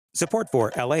Support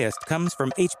for LAist comes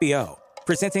from HBO,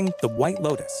 presenting The White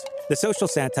Lotus. The social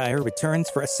satire returns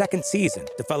for a second season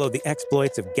to follow the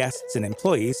exploits of guests and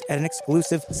employees at an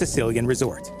exclusive Sicilian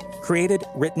resort. Created,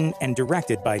 written, and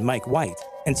directed by Mike White,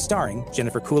 and starring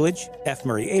Jennifer Coolidge, F.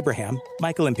 Murray Abraham,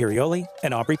 Michael Imperioli,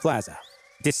 and Aubrey Plaza.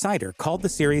 Decider called the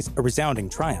series a resounding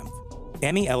triumph.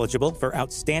 Emmy eligible for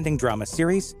Outstanding Drama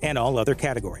Series and all other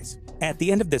categories. At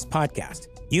the end of this podcast,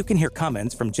 you can hear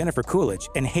comments from Jennifer Coolidge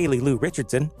and Haley Lou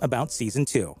Richardson about Season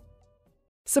 2.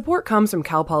 Support comes from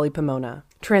Cal Poly Pomona.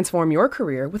 Transform your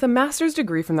career with a master's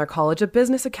degree from their College of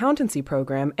Business Accountancy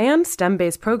program and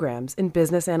STEM-based programs in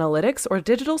business analytics or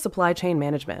digital supply chain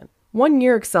management.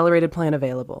 1-year accelerated plan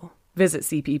available. Visit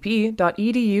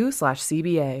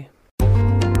cpp.edu/CBA.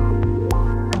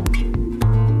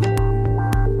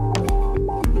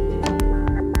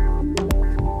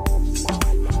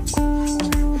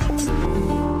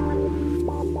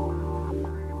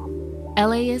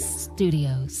 LAist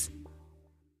Studios.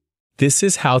 This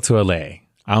is How to LA.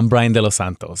 I'm Brian De Los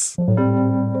Santos.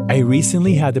 I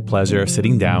recently had the pleasure of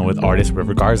sitting down with artist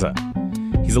River Garza.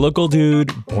 He's a local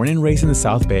dude, born and raised in the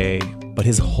South Bay, but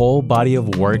his whole body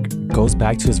of work goes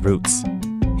back to his roots,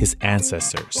 his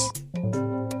ancestors.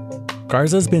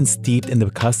 Garza's been steeped in the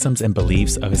customs and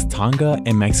beliefs of his Tonga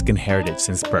and Mexican heritage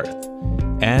since birth.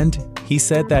 And he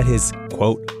said that his,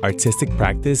 quote, artistic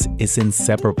practice is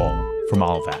inseparable from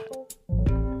all of that.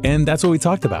 And that's what we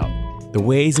talked about, the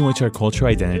ways in which our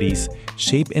cultural identities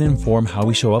shape and inform how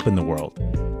we show up in the world.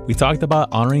 We talked about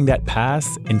honoring that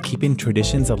past and keeping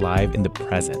traditions alive in the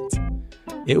present.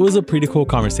 It was a pretty cool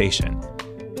conversation.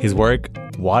 His work,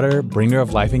 Water, Bringer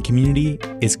of Life and Community,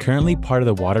 is currently part of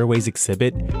the Waterways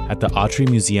exhibit at the Autry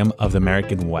Museum of the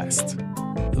American West.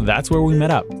 That's where we met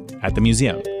up, at the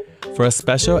museum, for a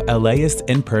special LAist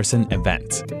in-person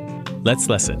event. Let's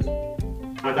listen.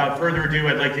 Without further ado,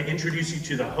 I'd like to introduce you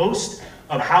to the host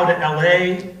of How to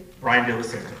LA, Brian De Los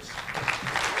Santos.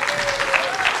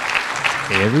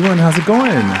 Hey everyone, how's it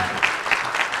going?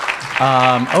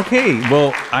 Okay,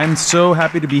 well, I'm so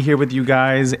happy to be here with you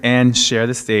guys and share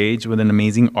the stage with an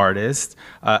amazing artist.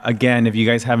 Again, if you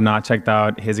guys have not checked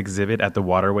out his exhibit at the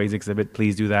Waterways exhibit,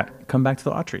 please do that. Come back to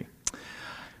the Autry.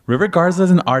 River Garza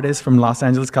is an artist from Los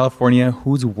Angeles, California,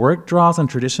 whose work draws on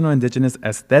traditional indigenous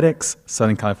aesthetics,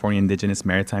 Southern California indigenous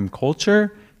maritime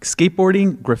culture,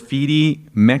 skateboarding, graffiti,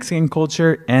 Mexican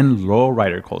culture, and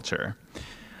lowrider culture.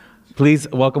 Please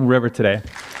welcome River today.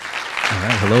 All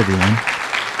right, hello everyone.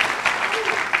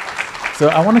 So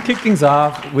I want to kick things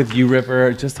off with you,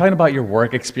 River, just talking about your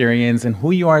work experience and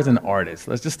who you are as an artist.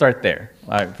 Let's just start there,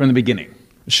 from the beginning.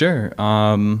 Sure.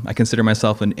 I consider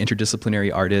myself an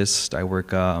interdisciplinary artist. I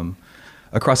work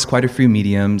across quite a few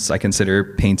mediums. I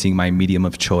consider painting my medium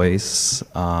of choice,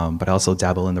 but I also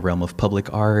dabble in the realm of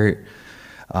public art,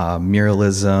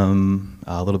 muralism,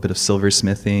 a little bit of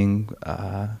silversmithing,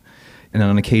 and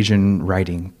on occasion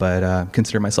writing, but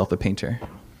consider myself a painter.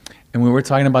 And when we were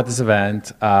talking about this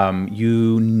event,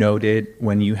 you noted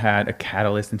when you had a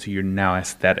catalyst into your now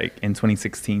aesthetic in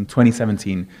 2016,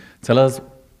 2017. Tell us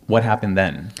what happened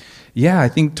then? Yeah, I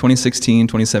think 2016,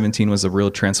 2017 was a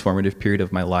real transformative period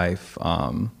of my life.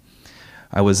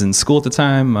 I was in school at the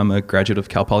time. I'm a graduate of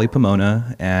Cal Poly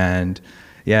Pomona. And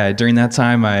yeah, during that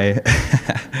time, I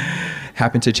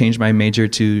happened to change my major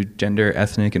to gender,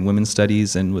 ethnic, and women's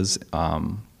studies, and was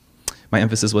my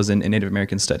emphasis was in Native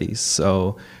American studies.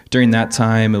 So during that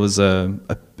time, it was a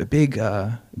big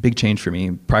change for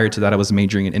me. Prior to that, I was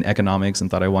majoring in economics and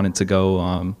thought I wanted to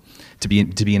go to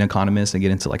be an economist and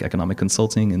get into like economic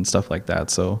consulting and stuff like that.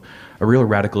 So a real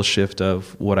radical shift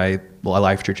of a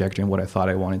life trajectory and what I thought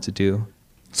I wanted to do.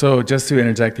 So just to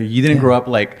interject here, you didn't grow up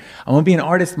like, I'm gonna be an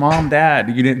artist, mom,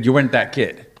 dad. You weren't that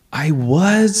kid. I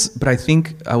was, but I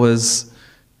think I was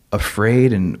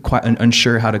afraid and quite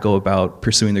unsure how to go about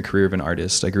pursuing the career of an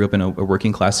artist. I grew up in a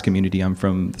working class community. I'm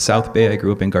from the South Bay. I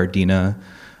grew up in Gardena,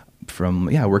 from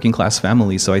a working class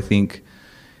family. So I think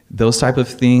those type of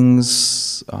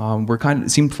things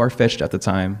seemed far-fetched at the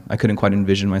time. I couldn't quite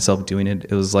envision myself doing it.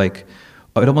 It was like,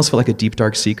 it almost felt like a deep,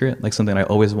 dark secret, like something I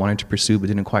always wanted to pursue, but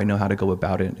didn't quite know how to go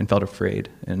about it and felt afraid.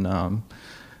 And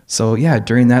so yeah,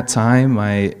 during that time,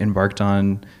 I embarked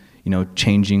on,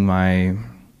 changing my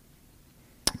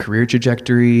career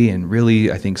trajectory and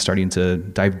really, I think, starting to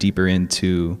dive deeper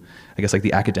into, I guess, like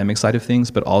the academic side of things,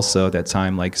 but also at that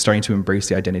time, like starting to embrace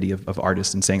the identity of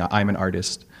artist and saying I'm an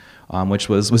artist, which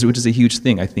is a huge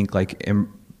thing. I think like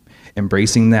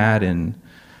embracing that and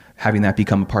having that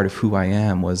become a part of who I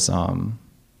am was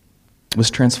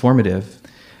transformative.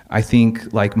 I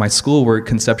think like my schoolwork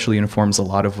conceptually informs a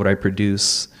lot of what I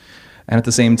produce. And at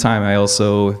the same time, I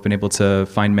also have been able to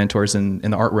find mentors in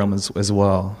the art realm as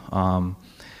well.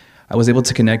 I was able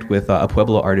to connect with a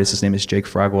Pueblo artist. His name is Jake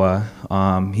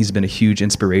Fragua. He's been a huge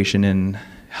inspiration and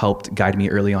helped guide me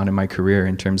early on in my career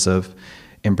in terms of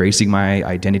embracing my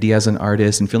identity as an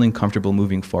artist and feeling comfortable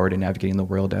moving forward and navigating the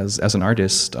world as an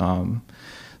artist.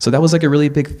 So that was like a really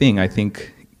big thing. I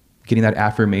think getting that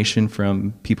affirmation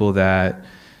from people that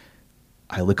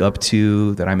I look up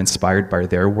to, that I'm inspired by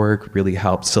their work, really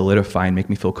helped solidify and make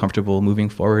me feel comfortable moving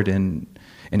forward and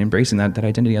embracing that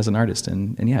identity as an artist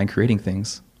and creating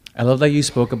things. I love that you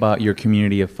spoke about your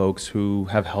community of folks who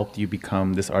have helped you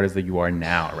become this artist that you are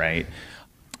now, right?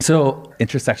 So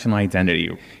intersectional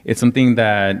identity, it's something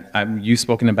that you've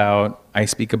spoken about, I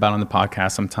speak about on the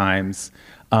podcast sometimes,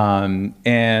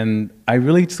 and I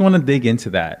really just want to dig into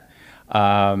that.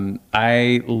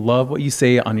 I love what you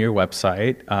say on your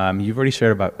website. You've already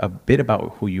shared about a bit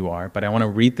about who you are, but I want to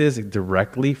read this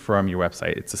directly from your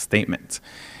website. It's a statement.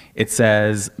 It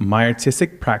says, "My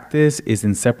artistic practice is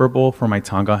inseparable from my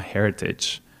Tonga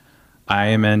heritage. I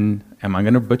am am I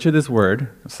going to butcher this word?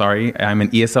 Sorry, I'm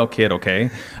an ESL kid, okay?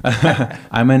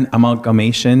 I'm an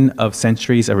amalgamation of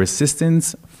centuries of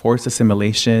resistance, forced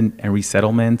assimilation, and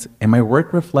resettlement, and my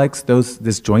work reflects those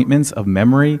disjointments of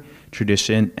memory,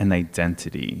 tradition, and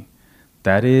identity."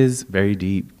 That is very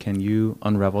deep. Can you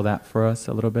unravel that for us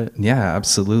a little bit? Yeah,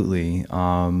 absolutely.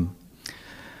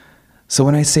 So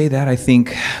when I say that, I think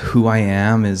who I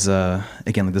am is,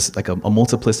 again, this like a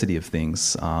multiplicity of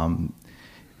things.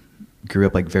 Grew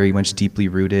up like very much deeply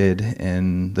rooted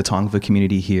in the Tongva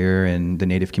community here and the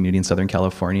Native community in Southern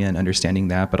California and understanding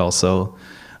that, but also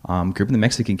grew up in the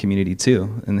Mexican community too.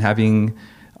 And having,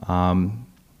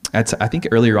 I think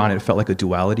earlier on it felt like a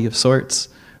duality of sorts,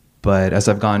 but as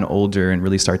I've gotten older and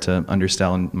really start to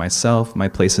understand myself, my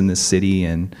place in this city,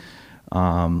 and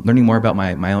learning more about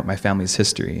my family's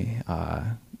history,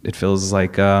 it feels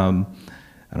like, I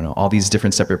don't know, all these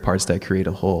different separate parts that create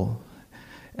a whole.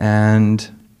 And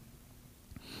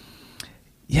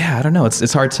yeah, I don't know,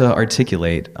 it's hard to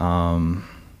articulate.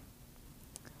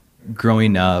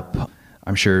 Growing up,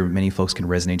 I'm sure many folks can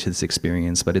resonate to this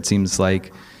experience, but it seems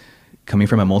like coming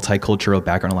from a multicultural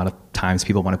background, a lot of times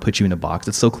people want to put you in a box.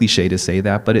 It's so cliche to say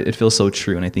that, but it feels so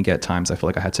true. And I think at times I feel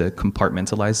like I had to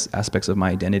compartmentalize aspects of my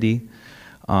identity.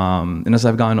 And as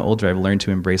I've gotten older, I've learned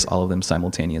to embrace all of them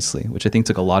simultaneously, which I think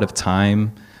took a lot of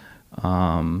time.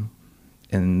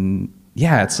 And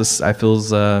yeah, it's just, it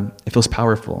feels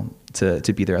powerful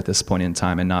to be there at this point in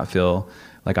time and not feel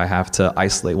like I have to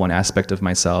isolate one aspect of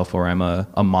myself or I'm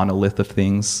a monolith of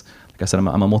things. Like I said, I'm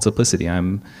a multiplicity.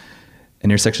 I'm an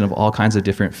intersection of all kinds of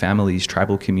different families,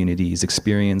 tribal communities,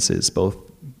 experiences, both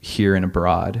here and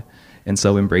abroad. And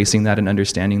so embracing that and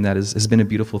understanding that has been a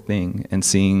beautiful thing, and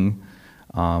seeing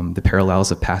the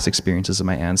parallels of past experiences of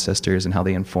my ancestors and how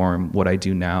they inform what I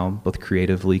do now, both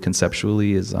creatively,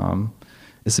 conceptually, is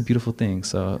a beautiful thing.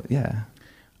 So yeah.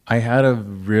 I had a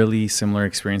really similar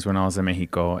experience when I was in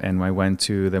Mexico, and I went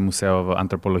to the Museo of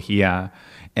Antropología,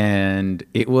 and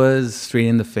it was straight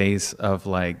in the face of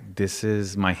like, this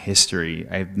is my history.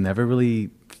 I've never really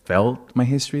felt my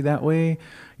history that way.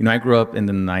 You know, I grew up in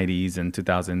the 90s and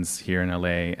 2000s here in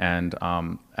LA, and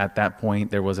at that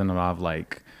point, there wasn't a lot of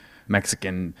like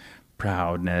Mexican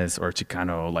proudness or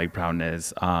Chicano like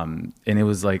proudness, and it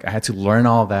was like I had to learn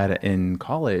all that in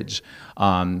college,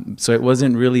 so it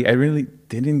wasn't really, I really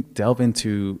didn't delve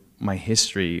into my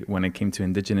history when it came to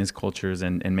indigenous cultures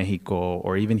in Mexico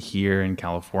or even here in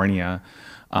California,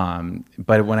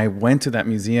 but when I went to that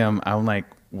museum, I'm like,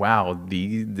 wow,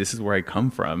 this is where I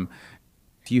come from.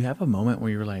 Do you have a moment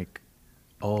where you're like,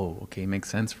 oh, okay, makes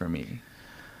sense for me?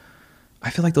 I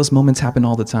feel like those moments happen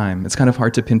all the time. It's kind of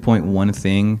hard to pinpoint one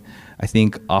thing. I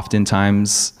think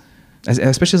oftentimes,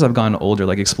 especially as I've gotten older,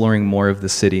 like exploring more of the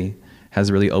city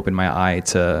has really opened my eye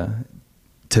to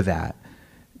that,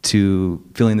 to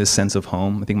feeling this sense of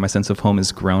home. I think my sense of home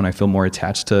has grown. I feel more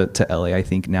attached to LA, I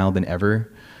think, now than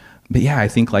ever. But yeah, I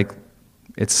think like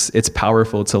it's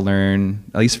powerful to learn,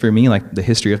 at least for me, like the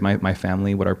history of my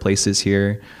family, what our place is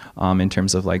here, in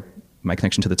terms of like my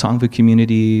connection to the Tongva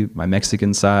community, my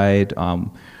Mexican side,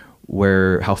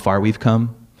 how far we've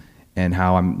come, and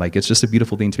how I'm like, it's just a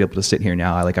beautiful thing to be able to sit here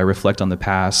now. I reflect on the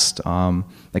past.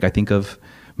 Like I think of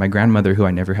my grandmother, who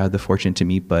I never had the fortune to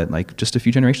meet, but like just a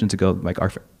few generations ago, like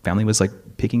our family was like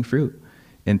picking fruit,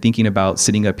 and thinking about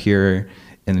sitting up here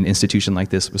in an institution like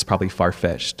this was probably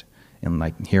far-fetched. And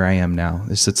like, here I am now.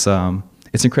 It's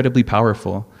incredibly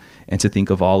powerful. And to think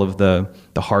of all of the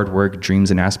hard work,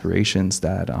 dreams, and aspirations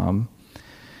that,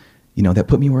 that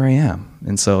put me where I am.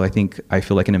 And so I think I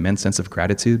feel like an immense sense of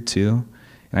gratitude too.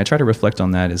 And I try to reflect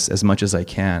on that as much as I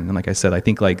can. And like I said, I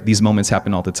think like these moments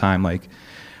happen all the time. Like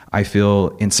I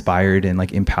feel inspired and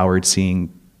like empowered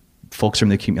seeing folks from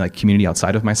the community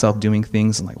outside of myself doing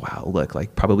things, and like, wow, look,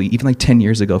 like probably even like 10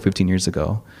 years ago, 15 years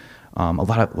ago, a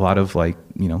lot of like,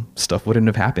 stuff wouldn't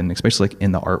have happened, especially like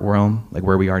in the art realm, like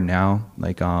where we are now.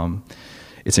 Like,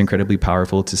 it's incredibly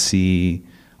powerful to see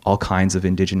all kinds of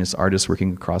indigenous artists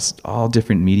working across all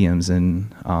different mediums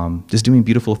and just doing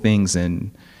beautiful things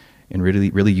and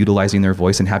really utilizing their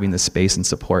voice and having the space and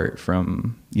support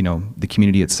from, the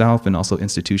community itself and also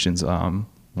institutions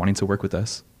wanting to work with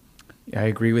us. Yeah, I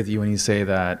agree with you when you say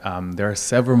that there are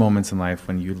several moments in life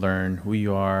when you learn who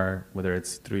you are, whether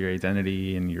it's through your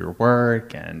identity and your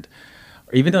work, or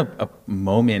even a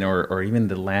moment or even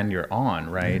the land you're on,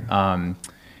 right? Mm-hmm.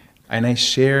 And I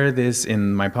share this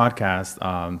in my podcast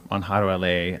on How to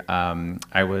LA.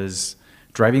 I was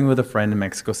driving with a friend in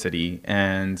Mexico City,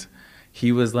 and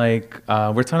he was like,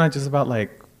 we're talking just about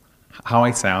like how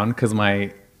I sound, because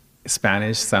my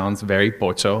Spanish sounds very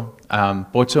pocho.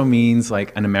 Pocho means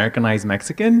like an Americanized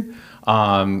Mexican.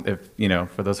 If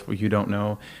for those who don't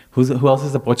know, who else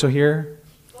is a pocho here?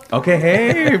 Okay,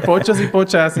 hey, pochos y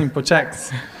pochas y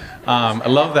pochex. I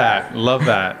love that.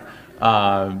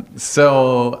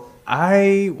 So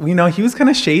he was kind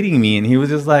of shading me, and he was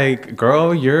just like,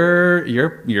 "Girl, you're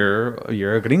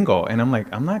a gringo," and I'm like,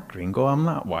 "I'm not gringo. I'm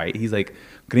not white." He's like,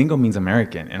 "Gringo means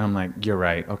American," and I'm like, "You're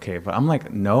right, okay," but I'm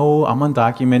like, "No, I'm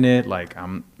undocumented. Like,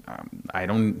 I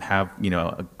don't have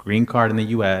a green card in the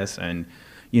U.S. and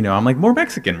I'm like more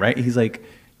Mexican, right?" He's like,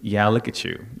 "Yeah, look at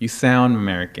you. You sound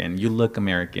American. You look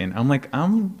American." I'm like,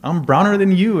 "I'm browner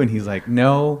than you," and he's like,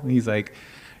 "No." He's like,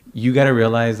 "You got to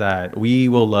realize that we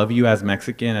will love you as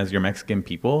Mexican, as your Mexican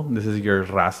people. This is your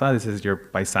raza. This is your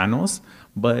paisanos,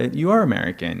 but you are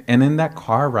American." And in that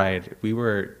car ride, we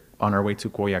were on our way to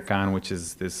Coyoacán, which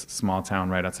is this small town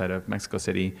right outside of Mexico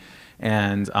City.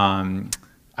 And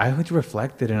I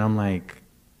reflected, and I'm like,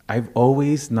 I've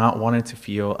always not wanted to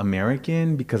feel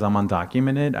American because I'm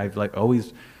undocumented. I've like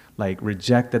always like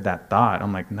rejected that thought.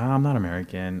 I'm like, nah, I'm not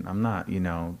American. I'm not,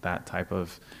 that type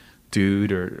of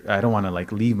dude, or I don't want to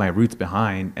like leave my roots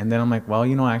behind. And then I'm like, well,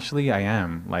 actually I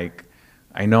am. Like,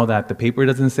 I know that the paper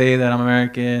doesn't say that I'm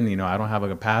American. I don't have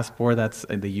like a passport that's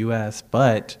in the US,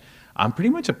 but I'm pretty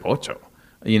much a pocho.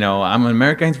 I'm an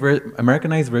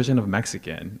Americanized version of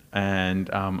Mexican, and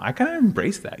I kind of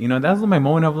embrace that. That was my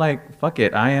moment of like, fuck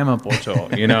it, I am a pocho.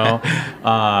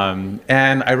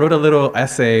 And I wrote a little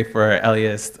essay for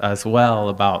Elias as well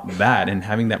about that and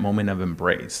having that moment of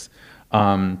embrace.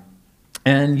 And,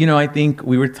 I think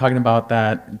we were talking about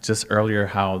that just earlier,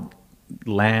 how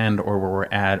land or where we're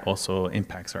at also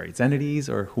impacts our identities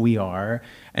or who we are.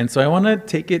 And so I want to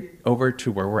take it over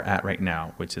to where we're at right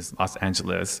now, which is Los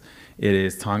Angeles. It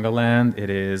is Tonga land. It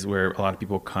is where a lot of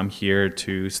people come here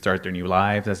to start their new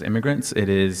lives as immigrants. It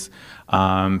is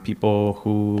people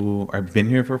who have been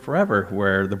here for forever,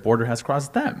 where the border has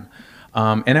crossed them.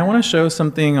 And I want to show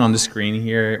something on the screen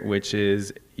here, which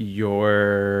is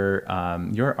your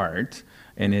art.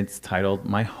 And it's titled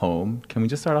My Home. Can we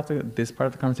just start off this part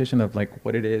of the conversation of like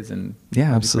what it is and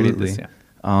yeah, absolutely.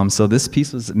 So this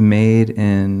piece was made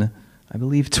in, I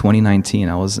believe, 2019.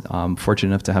 I was fortunate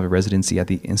enough to have a residency at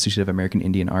the Institute of American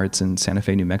Indian Arts in Santa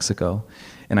Fe, New Mexico,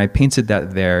 and I painted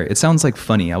that there. It sounds like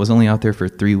funny. I was only out there for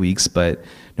 3 weeks, but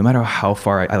no matter how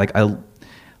far I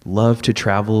love to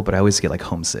travel, but I always get like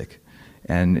homesick.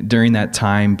 And during that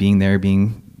time,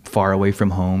 being far away from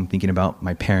home, thinking about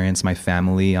my parents, my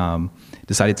family,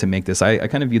 decided to make this. I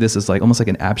kind of view this as like almost like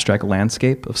an abstract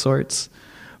landscape of sorts.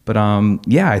 But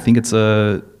I think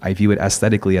I view it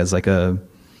aesthetically as like a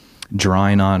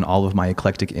drawing on all of my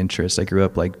eclectic interests. I grew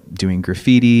up like doing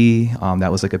graffiti.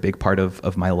 That was like a big part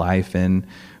of my life and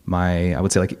my, I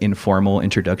would say like informal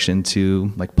introduction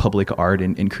to like public art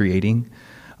and creating.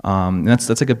 And that's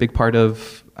like a big part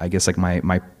of, I guess, like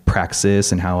my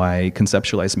praxis and how I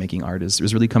conceptualize making art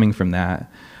is really coming from that.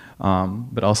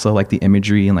 But also like the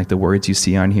imagery and like the words you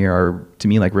see on here are to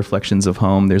me like reflections of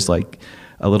home. There's like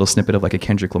a little snippet of like a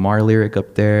Kendrick Lamar lyric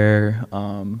up there.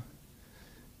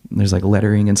 There's like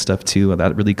lettering and stuff too.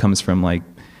 That really comes from like,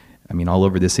 I mean, all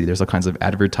over the city. There's all kinds of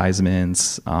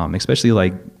advertisements, especially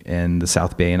like in the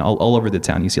South Bay and all over the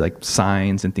town. You see like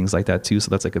signs and things like that too. So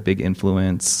that's like a big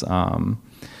influence.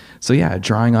 So yeah,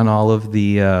 drawing on all of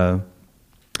the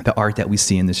art that we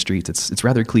see in the streets. It's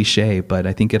rather cliche, but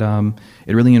I think it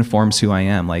really informs who I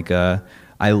am. Like I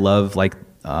love like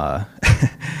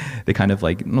the kind of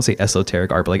like, I don't say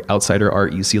esoteric art, but like outsider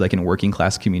art you see like in working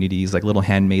class communities, like little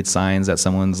handmade signs that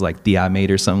someone's like tia made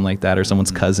or something like that, or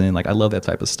someone's cousin. Like I love that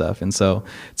type of stuff. And so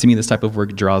to me, this type of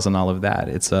work draws on all of that.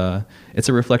 It's a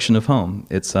reflection of home.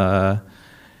 It's I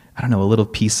don't know, a little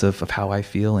piece of how I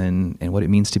feel and what it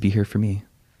means to be here for me.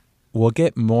 We'll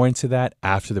get more into that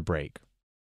after the break.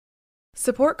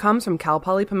 Support comes from Cal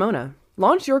Poly Pomona.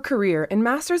 Launch your career in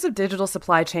Masters of Digital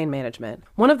Supply Chain Management,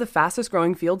 one of the fastest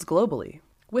growing fields globally.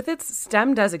 With its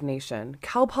STEM designation,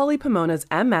 Cal Poly Pomona's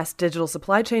MS Digital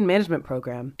Supply Chain Management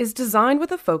program is designed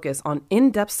with a focus on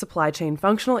in-depth supply chain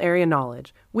functional area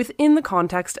knowledge within the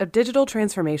context of digital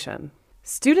transformation.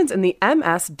 Students in the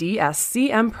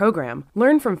MSDSCM program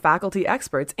learn from faculty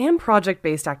experts and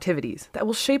project-based activities that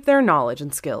will shape their knowledge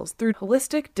and skills through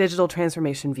holistic digital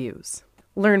transformation views.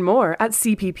 Learn more at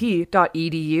cpp.edu/CBA.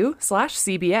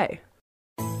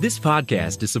 This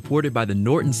podcast is supported by the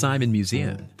Norton Simon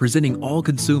Museum, presenting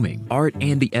all-consuming art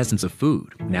and the essence of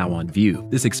food, now on view.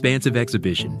 This expansive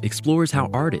exhibition explores how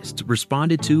artists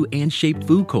responded to and shaped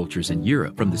food cultures in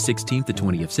Europe from the 16th to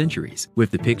 20th centuries.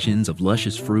 With depictions of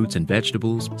luscious fruits and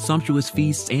vegetables, sumptuous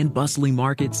feasts, and bustling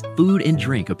markets, food and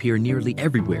drink appear nearly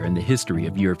everywhere in the history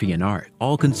of European art.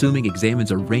 All-consuming examines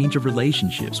a range of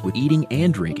relationships with eating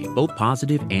and drinking, both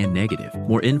positive and negative.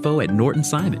 More info at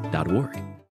nortonsimon.org.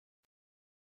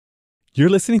 You're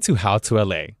listening to How to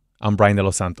LA. I'm Brian De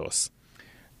Los Santos.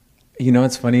 You know,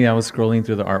 it's funny. I was scrolling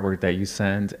through the artwork that you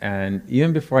sent, and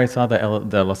even before I saw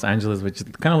the Los Angeles, which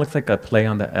kind of looks like a play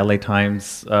on the LA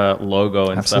Times logo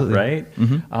and Absolutely. stuff, right?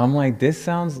 Mm-hmm. I'm like, this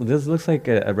looks like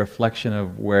a reflection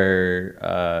of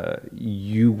where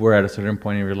you were at a certain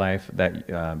point in your life that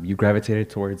you gravitated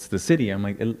towards the city. I'm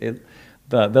like,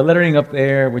 the lettering up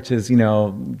there, which is, you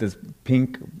know, this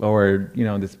pink or, you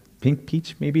know, this pink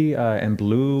peach maybe and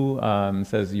blue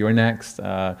says you're next,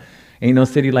 ain't no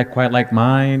city quite like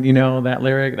mine, you know, that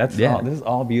lyric. This is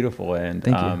all beautiful. And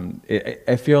Thank you.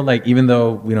 I feel like even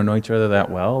though we don't know each other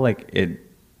that well, like it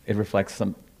reflects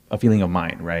a feeling of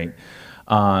mine, right?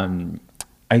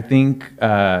 I think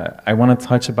I want to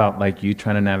touch about like you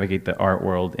trying to navigate the art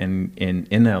world in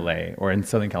LA or in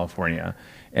Southern California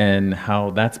and how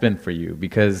that's been for you.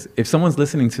 Because if someone's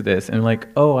listening to this and like,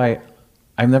 oh,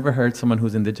 I've never heard someone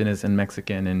who's indigenous and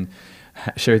Mexican and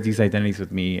shares these identities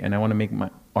with me, and I want to make my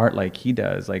art like he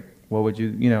does. Like, what would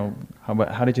you know,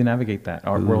 how did you navigate that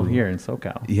art world here in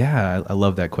SoCal? Yeah, I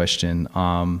love that question.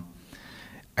 I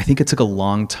think it took a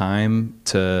long time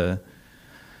to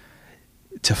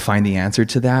find the answer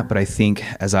to that, but I think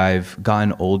as I've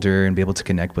gotten older and be able to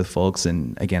connect with folks,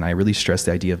 and again, I really stress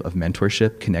the idea of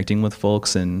mentorship, connecting with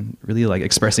folks, and really like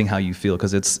expressing how you feel,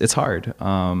 because it's hard.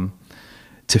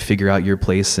 To figure out your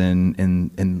place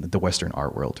in the Western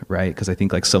art world, right? Because I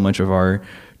think like so much of our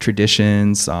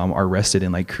traditions are rested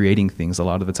in like creating things. A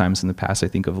lot of the times in the past, I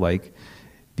think of like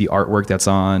the artwork that's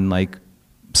on like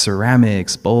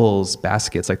ceramics, bowls,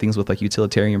 baskets, like things with like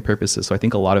utilitarian purposes. So I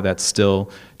think a lot of that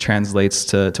still translates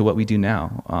to what we do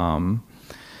now.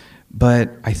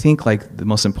 But I think like the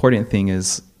most important thing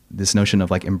is this notion of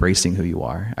like embracing who you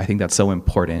are. I think that's so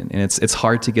important, and it's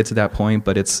hard to get to that point,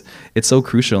 but it's so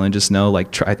crucial. And just know,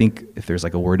 like, I think if there's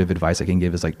like a word of advice I can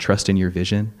give is like trust in your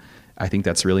vision. I think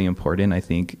that's really important. I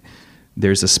think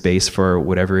there's a space for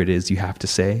whatever it is you have to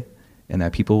say, and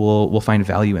that people will find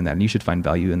value in that, and you should find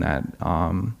value in that.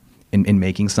 In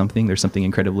making something, there's something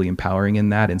incredibly empowering in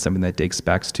that, and something that dates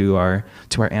back to our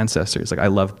ancestors. Like I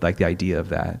love like the idea of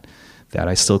that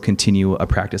I still continue a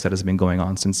practice that has been going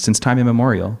on since time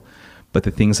immemorial. But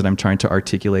the things that I'm trying to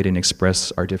articulate and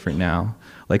express are different now.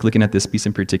 Like looking at this piece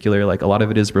in particular, like a lot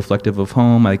of it is reflective of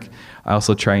home. Like I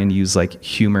also try and use like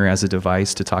humor as a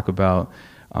device to talk about,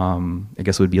 I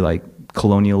guess it would be like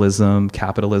colonialism,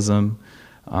 capitalism,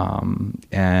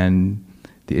 and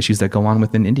the issues that go on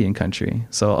within Indian country.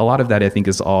 So a lot of that I think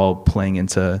is all playing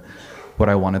into what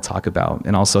I want to talk about.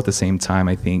 And also at the same time,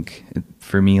 I think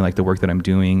for me, like the work that I'm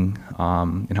doing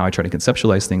and how I try to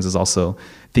conceptualize things is also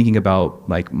thinking about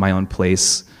like my own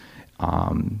place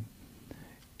in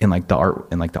like the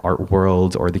art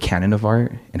world or the canon of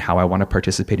art, and how I want to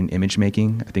participate in image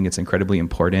making. I think it's incredibly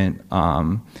important.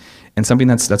 And something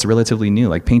that's relatively new,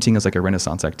 like painting is like a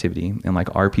Renaissance activity, and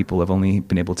like our people have only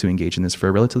been able to engage in this for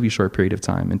a relatively short period of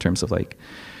time in terms of like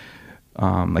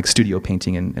studio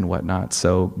painting and whatnot.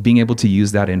 So being able to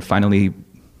use that and finally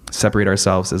separate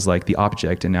ourselves as like the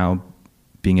object, and now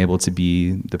being able to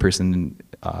be the person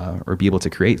or be able to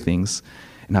create things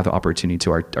and have the opportunity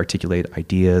to articulate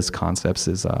ideas, concepts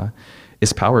is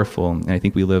powerful. And I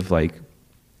think we live like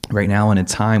right now in a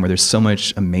time where there's so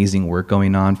much amazing work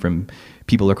going on from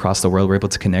people across the world. We're able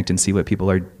to connect and see what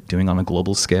people are doing on a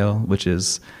global scale, which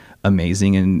is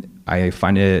amazing. And I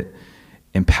find it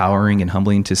empowering and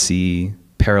humbling to see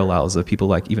parallels of people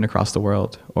like even across the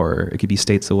world, or it could be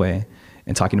states away,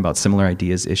 and talking about similar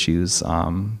ideas, issues,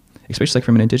 especially like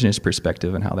from an indigenous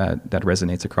perspective, and how that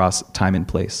resonates across time and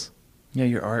place. Yeah,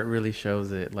 your art really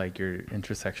shows it, like your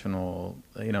intersectional,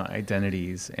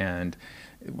 identities, and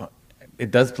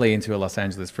it does play into Los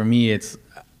Angeles. For me,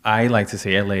 I like to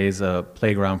say LA is a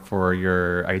playground for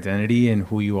your identity and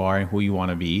who you are and who you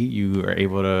want to be. You are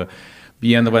able to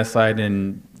be on the West Side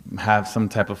and have some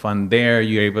type of fun there.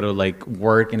 You're able to like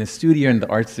work in a studio in the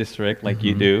arts district like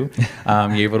you do.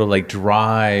 You're able to like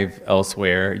drive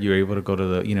elsewhere. You're able to go to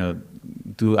the,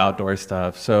 do outdoor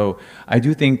stuff. So I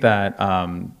do think that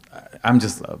I'm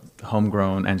just a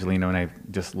homegrown Angelino, and I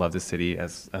just love the city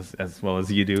as well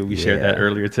as you do. We shared that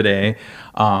earlier today.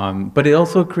 But it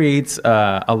also creates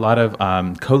a lot of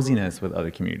coziness with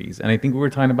other communities. And I think we were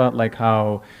talking about like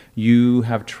how you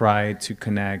have tried to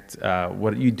connect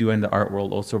what you do in the art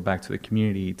world also back to the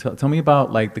community. Tell me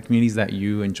about like the communities that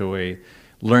you enjoy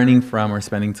learning from or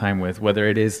spending time with, whether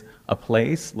it is a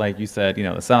place, like you said,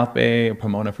 the South Bay, or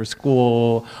Pomona for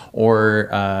school, or,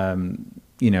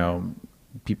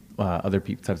 other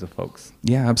types of folks.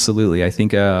 Yeah, absolutely. I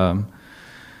think what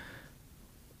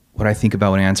I think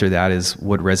about when I answer that is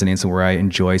what resonates and where I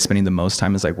enjoy spending the most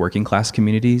time is like working class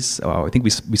communities. I think we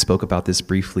spoke about this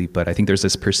briefly, but I think there's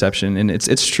this perception, and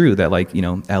it's true that like,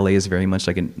 LA is very much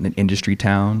like an industry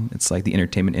town. It's like the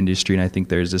entertainment industry. And I think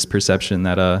there's this perception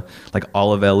that like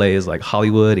all of LA is like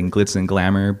Hollywood and glitz and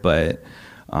glamour, but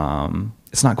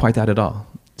it's not quite that at all.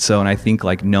 So, and I think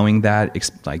like knowing that,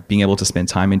 like being able to spend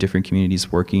time in different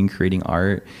communities, working, creating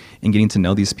art, and getting to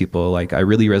know these people, like I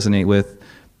really resonate with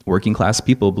working class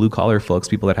people, blue collar folks,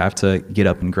 people that have to get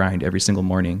up and grind every single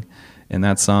morning. And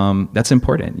that's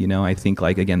important. I think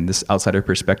like, again, this outsider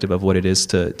perspective of what it is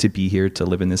to be here, to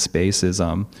live in this space is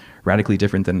radically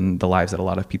different than the lives that a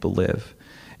lot of people live.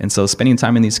 And so spending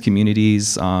time in these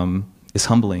communities is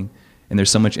humbling, and there's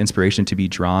so much inspiration to be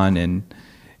drawn, and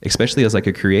especially as like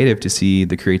a creative, to see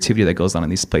the creativity that goes on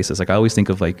in these places. Like I always think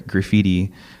of like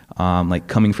graffiti, like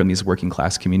coming from these working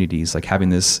class communities, like having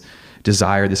this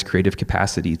desire, this creative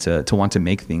capacity to want to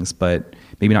make things, but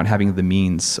maybe not having the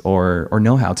means or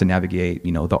know how to navigate,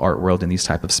 the art world in these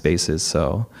type of spaces.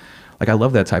 So like, I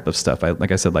love that type of stuff.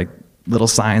 Like I said, like little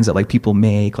signs that like people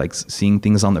make, like seeing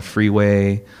things on the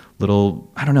freeway,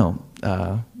 little, I don't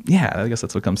know, yeah, I guess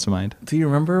that's what comes to mind. Do you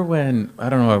remember when, I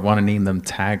don't know, I want to name them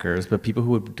taggers, but people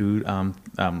who would do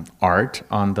art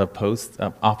on the post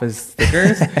office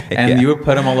stickers, and you would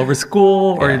put them all over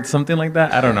school or something like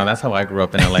that? I don't know. That's how I grew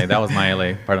up in LA. That was my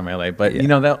LA, part of my LA. But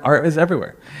that art is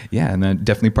everywhere. Yeah, and I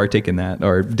definitely partake in that,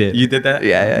 or did. You did that?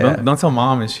 Yeah. Don't tell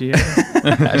mom, is she here?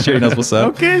 She already knows what's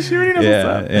up. Okay, she already knows what's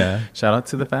up. Yeah. Shout out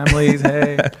to the families.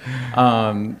 Hey.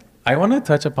 I want to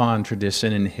touch upon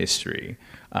tradition and history.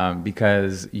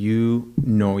 Because you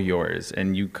know yours,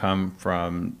 and you come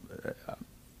from,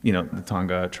 the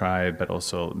Tonga tribe, but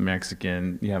also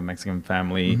Mexican. You have a Mexican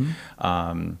family.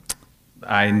 Mm-hmm.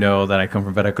 I know that I come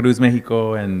from Veracruz,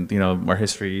 Mexico, and our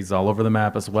history is all over the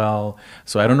map as well.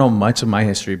 So I don't know much of my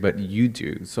history, but you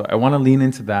do. So I want to lean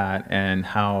into that, and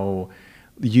how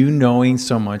you knowing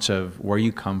so much of where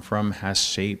you come from has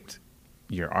shaped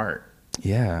your art.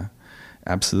 Yeah,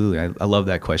 absolutely. I love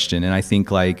that question, and I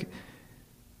think like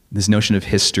this notion of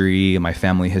history, my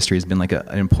family history, has been like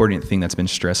an important thing that's been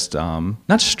stressed,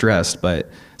 not stressed,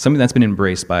 but something that's been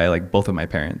embraced by like both of my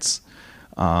parents.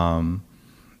 And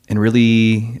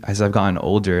really, as I've gotten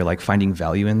older, like finding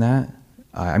value in that.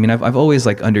 I've always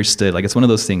like understood, like it's one of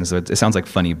those things, it sounds like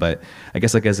funny, but I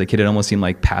guess like as a kid, it almost seemed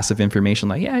like passive information,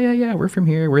 like, yeah, we're from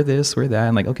here, we're this, we're that,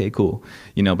 and like, okay, cool.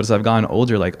 But as I've gotten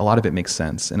older, like a lot of it makes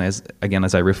sense. And as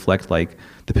I reflect like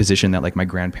the position that like my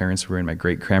grandparents were in, my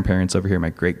great grandparents over here, my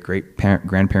great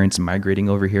grandparents migrating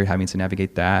over here, having to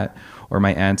navigate that, or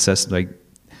my ancestors, like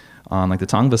on like the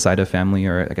Tongva side of family,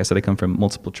 or like I said, I come from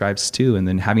multiple tribes too, and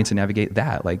then having to navigate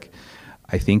that, like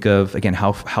I think of, again,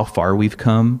 how far we've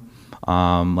come.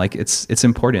 Like it's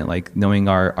important, like knowing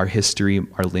our history,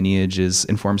 our lineage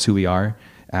informs who we are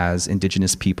as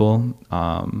indigenous people,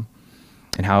 and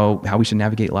how we should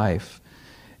navigate life.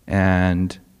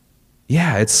 And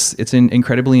yeah, it's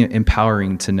incredibly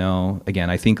empowering to know. Again,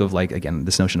 I think of like, again,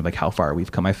 this notion of like how far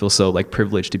we've come. I feel so like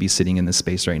privileged to be sitting in this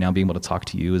space right now, being able to talk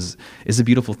to you is a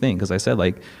beautiful thing. Because I said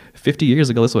like 50 years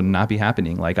ago, this would not be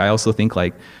happening. Like I also think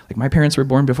like my parents were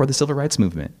born before the civil rights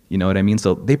movement. You know what I mean?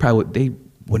 So they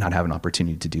would not have an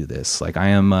opportunity to do this. Like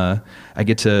I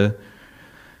get to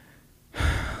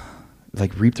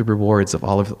like reap the rewards of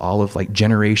all of like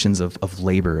generations of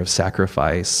labor, of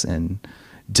sacrifice, and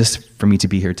just for me to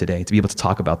be here today, to be able to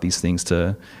talk about these things,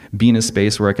 to be in a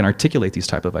space where I can articulate these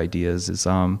type of ideas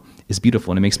is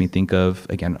beautiful. And it makes me think of,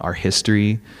 again, our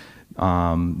history,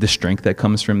 the strength that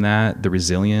comes from that, the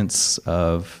resilience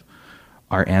of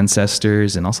our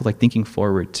ancestors, and also like thinking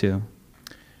forward too.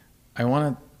 I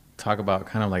want to talk about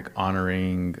kind of like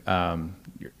honoring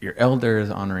your elders,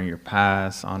 honoring your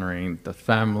past, honoring the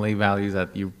family values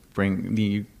that you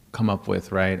come up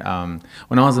with, right?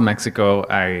 When I was in Mexico,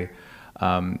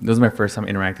 this was my first time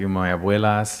interacting with my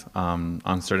abuelas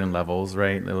on certain levels,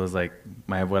 right? It was like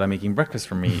my abuela making breakfast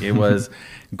for me. It was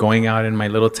going out in my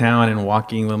little town and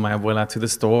walking with my abuela to the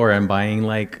store and buying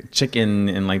like chicken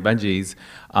and like veggies.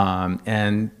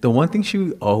 And the one thing she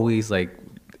would always like,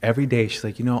 every day, she's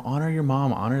like, honor your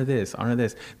mom, honor this.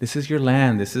 This is your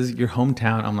land. This is your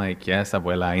hometown. I'm like, yes,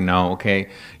 abuela, I know. Okay.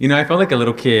 I felt like a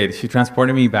little kid. She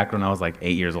transported me back when I was like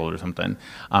 8 years old or something.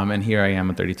 And here I am,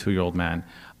 a 32-year-old man.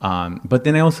 But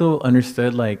then I also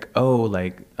understood like,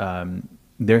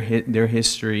 their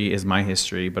history is my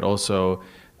history, but also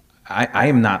I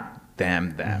am not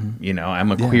them. Mm-hmm.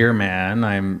 I'm a queer man.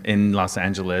 I'm in Los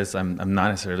Angeles. I'm not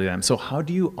necessarily them. So how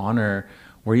do you honor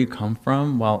where you come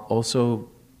from while also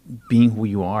being who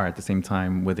you are at the same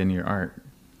time within your art?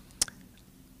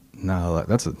 No,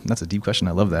 that's a deep question.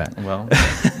 I love that. Well,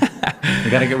 we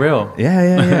gotta get real.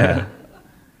 Yeah.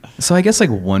 So I guess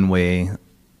like one way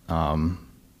I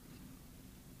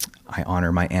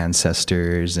honor my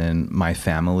ancestors and my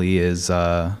family is,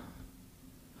 I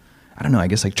don't know, I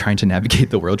guess like trying to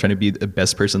navigate the world, trying to be the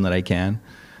best person that I can.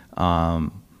 I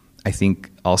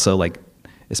think also like,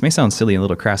 this may sound silly and a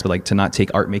little crass, but like to not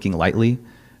take art making lightly.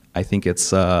 I think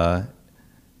it's a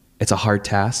hard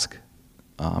task.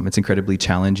 It's incredibly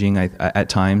challenging at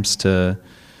times to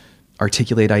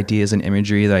articulate ideas and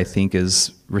imagery that I think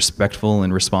is respectful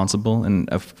and responsible. And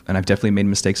I've definitely made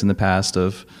mistakes in the past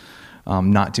of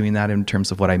not doing that in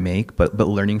terms of what I make, but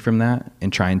learning from that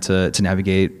and trying to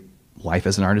navigate life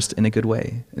as an artist in a good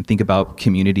way and think about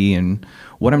community and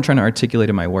what I'm trying to articulate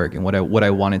in my work and what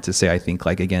I wanted to say. I think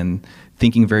like, again,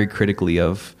 thinking very critically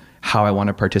of how I want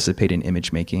to participate in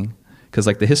image making. Because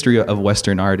like the history of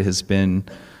Western art has been,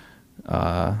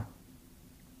 I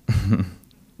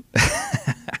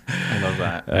love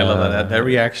that. I love that. That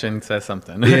reaction says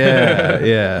something.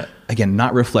 Yeah. Again,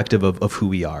 not reflective of who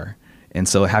we are. And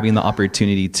so having the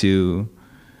opportunity to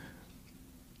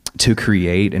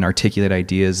create and articulate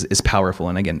ideas is powerful.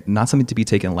 And again, not something to be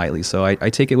taken lightly. So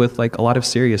I take it with like a lot of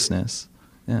seriousness.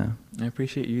 Yeah. I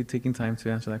appreciate you taking time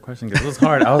to answer that question because it was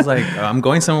hard. I was like, I'm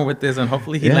going somewhere with this and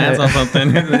hopefully he lands on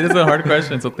something. It is a hard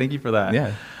question. So thank you for that.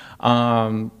 Yeah.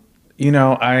 I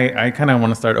kind of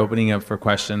want to start opening up for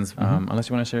questions, unless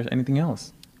you want to share anything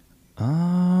else.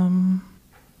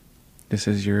 This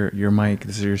is your mic.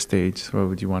 This is your stage. What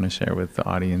would you want to share with the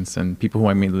audience and people who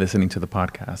might be listening to the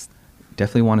podcast?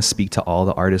 Definitely want to speak to all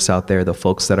the artists out there, the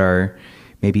folks that are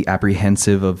maybe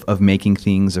apprehensive of making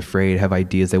things, afraid, have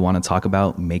ideas they want to talk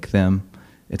about, make them.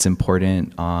 It's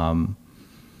important.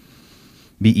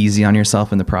 Be easy on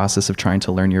yourself in the process of trying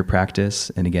to learn your practice.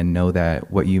 And again, know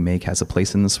that what you make has a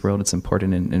place in this world. It's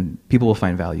important and people will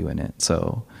find value in it.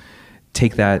 So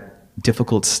take that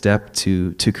difficult step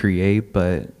to create,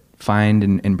 but find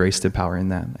and embrace the power in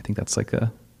that. I think that's like I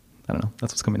don't know,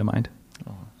 that's what's coming to mind.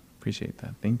 Oh, appreciate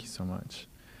that. Thank you so much.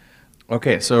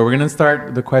 Okay, so we're going to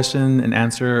start the question and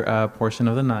answer portion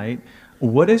of the night.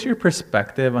 What is your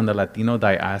perspective on the Latino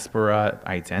diaspora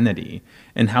identity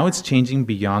and how it's changing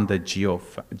beyond the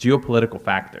geopolitical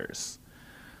factors?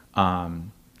 You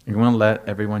want to let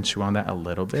everyone chew on that a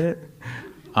little bit?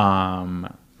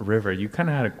 River, you kind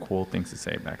of had a cool things to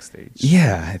say backstage.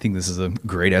 Yeah, I think this is a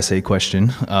great essay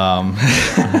question.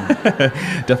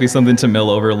 Definitely something to mill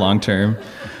over long term.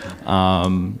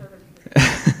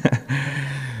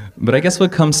 But I guess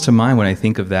what comes to mind when I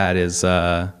think of that is,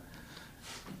 in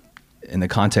the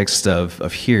context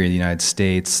of here in the United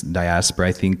States, diaspora,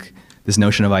 I think this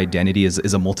notion of identity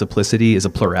is a multiplicity, is a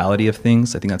plurality of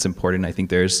things. I think that's important. I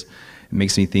think it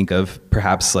makes me think of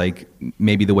perhaps like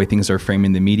maybe the way things are framed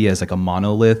in the media as like a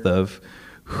monolith of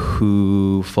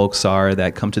who folks are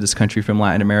that come to this country from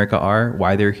Latin America are,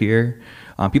 why they're here.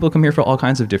 People come here for all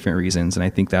kinds of different reasons. And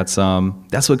I think that's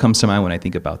what comes to mind when I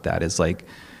think about that, is like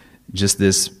just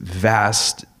this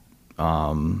vast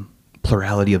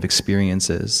plurality of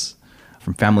experiences,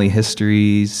 from family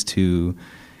histories to,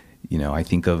 I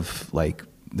think of like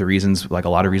the reasons, like a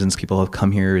lot of reasons people have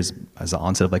come here is as the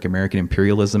onset of like American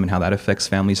imperialism and how that affects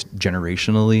families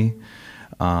generationally.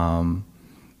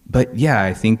 But yeah,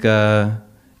 I think,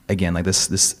 again, like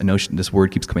this notion, this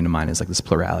word keeps coming to mind, is like this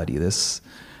plurality, this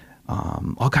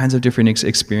all kinds of different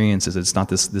experiences. It's not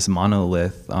this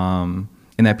monolith, and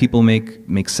that people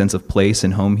make sense of place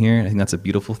and home here. I think that's a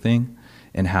beautiful thing,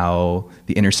 and how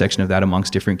the intersection of that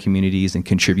amongst different communities and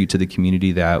contribute to the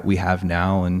community that we have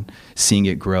now, and seeing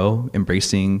it grow,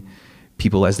 embracing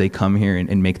people as they come here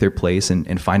and make their place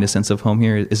and find a sense of home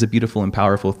here is a beautiful and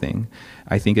powerful thing.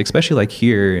 I think especially like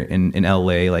here in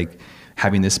LA, like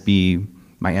having this be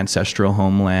my ancestral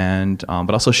homeland,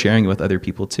 but also sharing it with other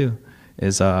people too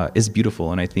is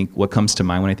beautiful. And I think what comes to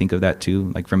mind when I think of that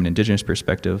too, like from an indigenous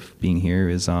perspective, being here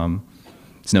is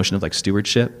this notion of like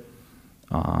stewardship,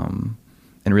 and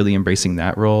really embracing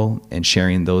that role and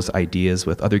sharing those ideas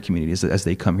with other communities as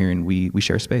they come here and we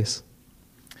share space.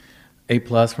 A+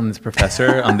 from this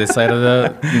professor on this side of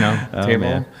the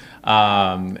table.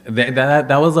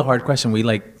 That was a hard question.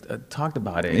 We talked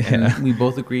about it, and we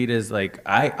both agreed is like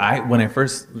I when I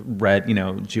first read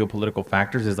geopolitical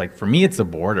factors, is like for me it's a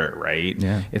border, right?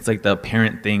 Yeah. It's like the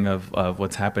apparent thing of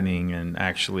what's happening. And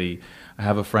actually I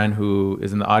have a friend who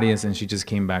is in the audience, and she just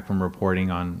came back from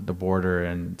reporting on the border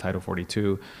and Title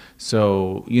 42.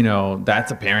 So,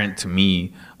 that's apparent to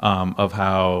me, of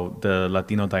how the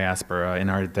Latino diaspora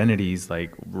and our identities,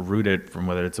 like, were rooted from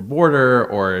whether it's a border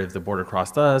or if the border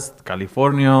crossed us,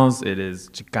 Californios, it is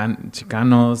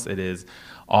Chicanos, it is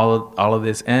all of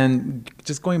this. And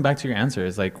just going back to your answer,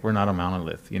 is like, we're not a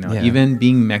monolith, even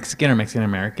being Mexican or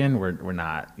Mexican-American, we're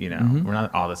not, we're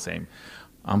not all the same.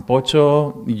 I'm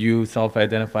Pocho, you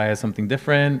self-identify as something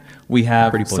different. We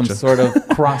have some sort of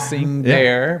crossing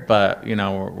there, but,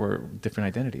 we're different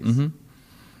identities. Mm-hmm.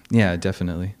 Yeah,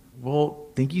 definitely. Well,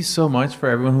 thank you so much for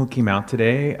everyone who came out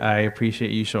today. I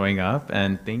appreciate you showing up,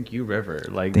 and thank you, River.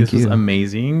 This was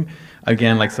amazing.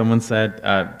 Again, like someone said,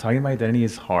 talking about identity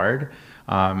is hard.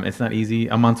 It's not easy.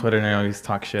 I'm on Twitter and I always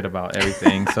talk shit about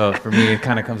everything. So for me, it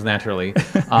kind of comes naturally.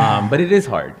 But it is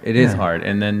hard. It is hard.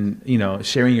 And then,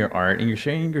 sharing your art, and you're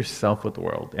sharing yourself with the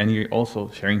world, and you're also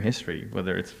sharing history,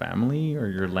 whether it's family or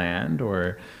your land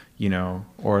or,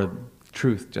 or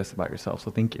truth just about yourself.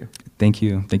 So thank you. Thank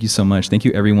you. Thank you so much. Thank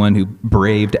you everyone who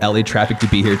braved LA traffic to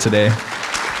be here today.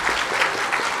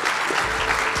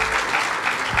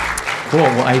 Cool.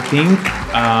 Well, I think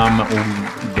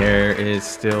there is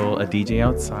still a DJ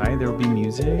outside. There will be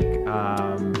music.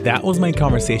 That was my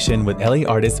conversation with LA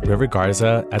artist River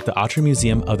Garza at the Autry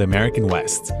Museum of the American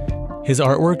West. His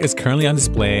artwork is currently on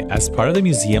display as part of the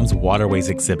museum's Waterways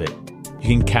exhibit.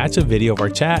 You can catch a video of our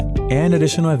chat and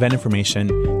additional event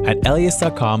information at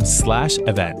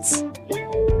LAist.com/events.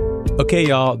 Okay,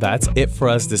 y'all, that's it for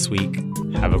us this week.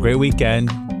 Have a great weekend.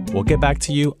 We'll get back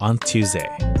to you on Tuesday.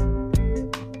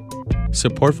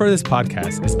 Support for this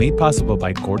podcast is made possible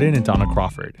by Gordon and Donna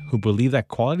Crawford, who believe that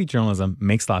quality journalism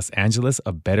makes Los Angeles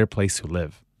a better place to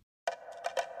live.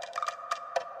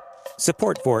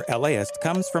 Support for LAist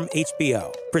comes from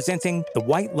HBO, presenting The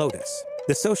White Lotus.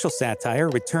 The social satire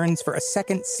returns for a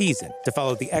second season to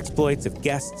follow the exploits of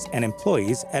guests and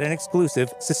employees at an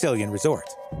exclusive Sicilian resort.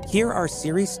 Here are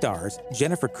series stars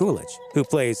Jennifer Coolidge, who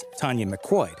plays Tanya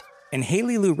McQuoid, and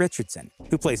Haley Lou Richardson,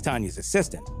 who plays Tanya's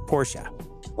assistant, Portia.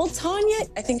 Well, Tanya,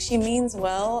 I think she means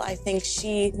well. I think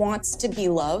she wants to be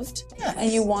loved. Yes.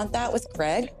 And you want that with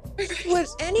Greg.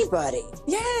 With anybody.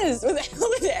 Yes,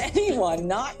 with anyone,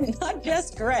 not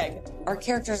just Greg. Our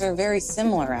characters are very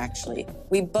similar, actually.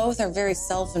 We both are very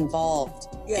self-involved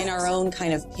in our own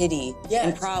kind of pity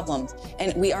and problems.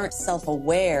 And we aren't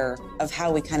self-aware of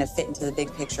how we kind of fit into the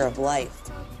big picture of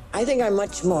life. I think I'm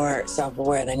much more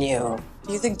self-aware than you.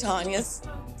 You think Tanya's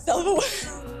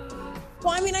self-aware?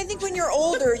 Well, I mean, I think when you're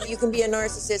older, you can be a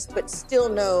narcissist, but still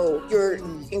know your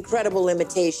incredible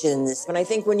limitations. And I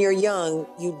think when you're young,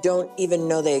 you don't even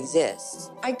know they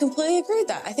exist. I completely agree with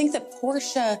that. I think that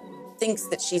Portia thinks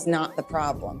that she's not the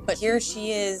problem. But here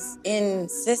she is in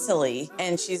Sicily,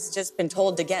 and she's just been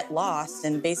told to get lost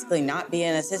and basically not be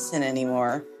an assistant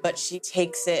anymore. But she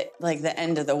takes it like the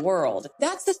end of the world.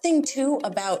 That's the thing, too,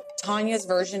 about Tanya's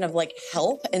version of, like,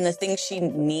 help and the thing she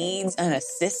needs an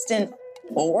assistant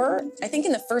for. I think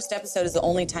in the first episode is the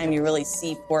only time you really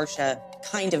see Portia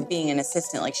kind of being an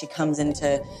assistant. Like, she comes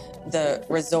into the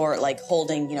resort, like,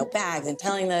 holding, bags and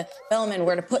telling the bellman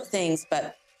where to put things.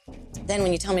 But then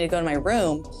when you tell me to go to my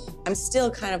room, I'm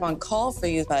still kind of on call for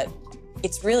you, but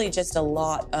it's really just a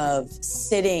lot of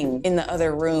sitting in the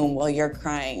other room while you're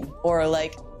crying, or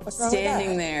like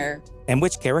standing there. And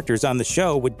which characters on the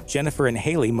show would Jennifer and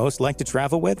Haley most like to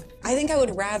travel with? I think I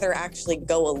would rather actually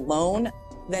go alone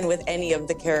than with any of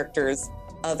the characters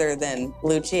other than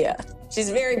Lucia. She's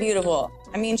very beautiful.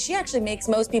 I mean, she actually makes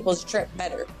most people's trip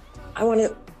better. I want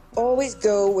to always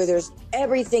go where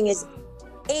everything is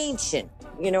ancient.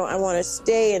 I want to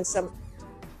stay in some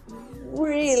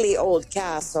really old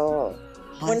castle.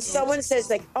 When someone says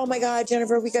like, "Oh my God,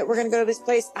 Jennifer, we're going to go to this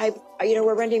place.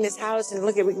 We're renting this house and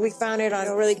look at we found it on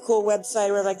a really cool website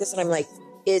or like this," and I'm like,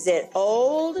 "Is it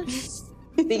old?"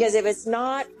 Because if it's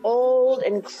not old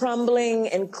and crumbling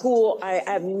and cool, I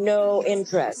have no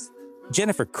interest.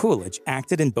 Jennifer Coolidge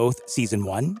acted in both Season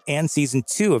 1 and Season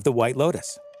 2 of The White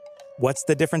Lotus. What's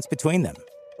the difference between them?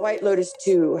 White Lotus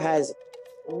 2 has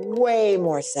way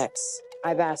more sex.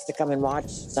 I've asked to come and watch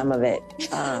some of it.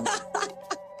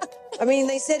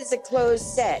 They said it's a closed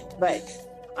set, but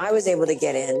I was able to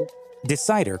get in.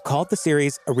 Decider called the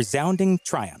series a resounding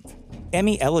triumph,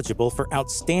 Emmy eligible for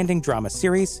Outstanding Drama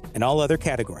Series and all other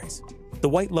categories. The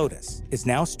White Lotus is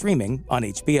now streaming on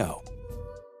HBO.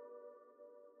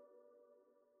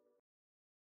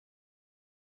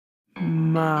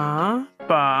 Ma,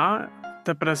 Pa,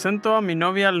 te presento a mi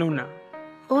novia Luna.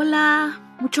 Hola,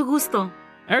 mucho gusto.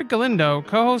 Eric Galindo,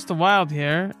 co-host of Wild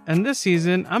here, and this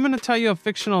season, I'm going to tell you a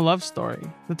fictional love story.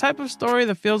 The type of story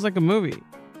that feels like a movie.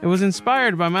 It was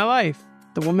inspired by my life.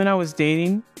 The woman I was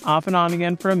dating, off and on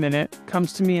again for a minute,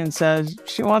 comes to me and says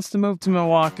she wants to move to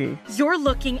Milwaukee. You're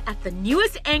looking at the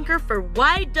newest anchor for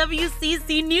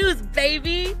YWCC News,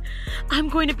 baby! I'm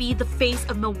going to be the face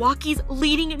of Milwaukee's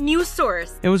leading news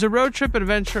source. It was a road trip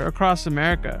adventure across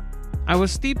America. I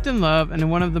was steeped in love and in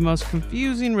one of the most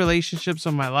confusing relationships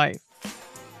of my life.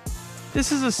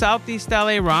 This is a Southeast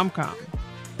LA rom-com.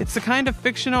 It's the kind of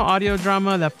fictional audio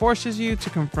drama that forces you to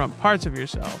confront parts of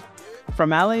yourself. From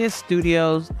LAist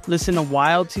Studios, listen to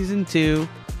Wild Season 2,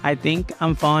 I Think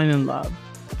I'm Falling in Love.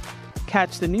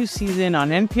 Catch the new season on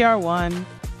NPR One,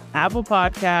 Apple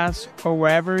Podcasts, or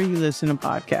wherever you listen to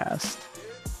podcasts.